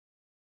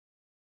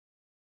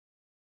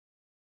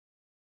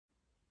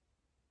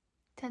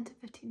10 to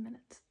 15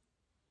 minutes.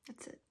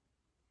 That's it.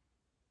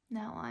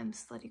 Now I'm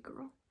slutty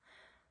girl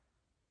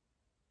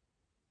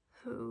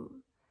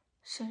who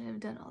shouldn't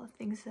have done all the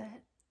things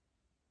that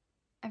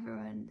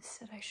everyone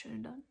said I should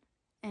have done.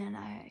 And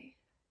I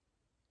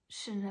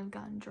shouldn't have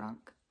gotten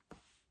drunk.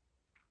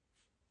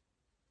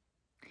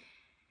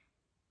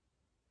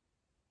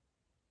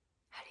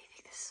 How do you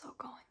think this is all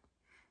going?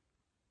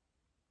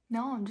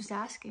 No, I'm just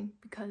asking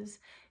because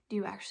do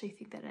you actually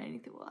think that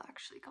anything will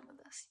actually come of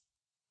this?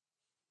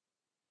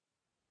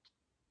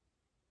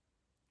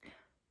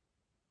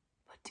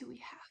 What do we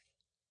have?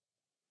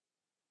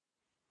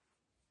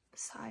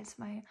 Besides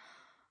my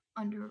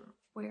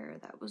underwear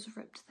that was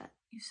ripped that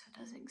you said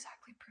doesn't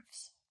exactly prove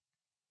so.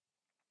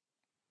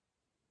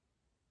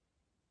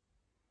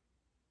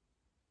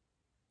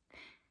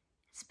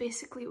 It's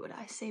basically what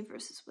I say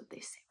versus what they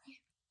say,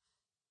 right?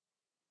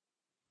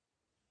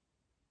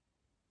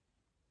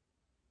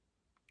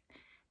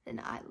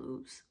 Then I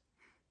lose.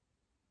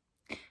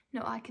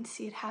 No, I can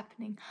see it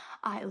happening.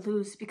 I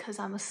lose because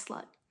I'm a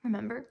slut,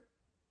 remember?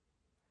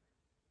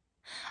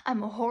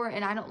 I'm a whore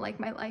and I don't like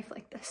my life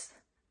like this.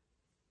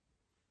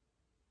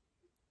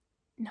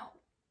 No.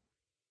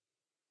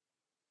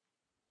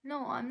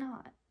 No, I'm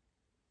not.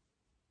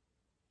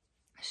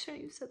 I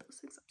shouldn't have said those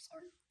things, I'm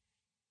sorry.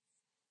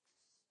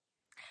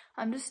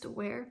 I'm just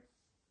aware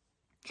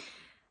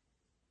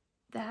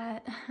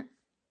that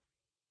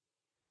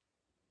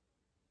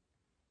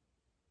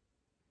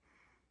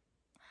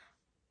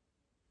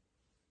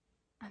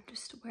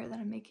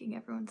I'm making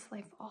everyone's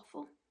life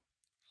awful.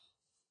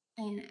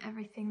 And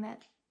everything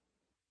that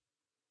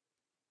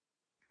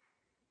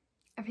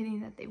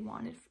they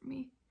wanted from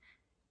me.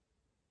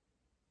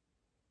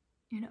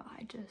 You know,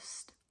 I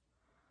just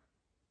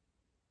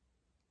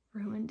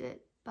ruined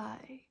it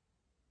by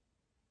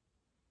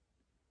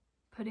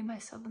putting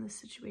myself in the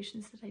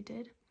situations that I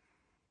did.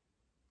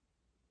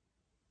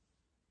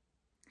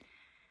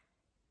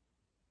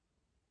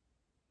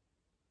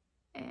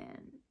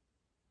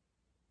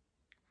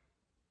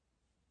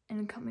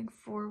 And coming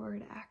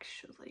forward,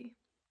 actually,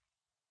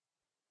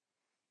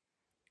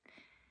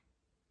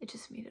 it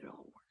just made it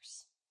all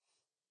worse.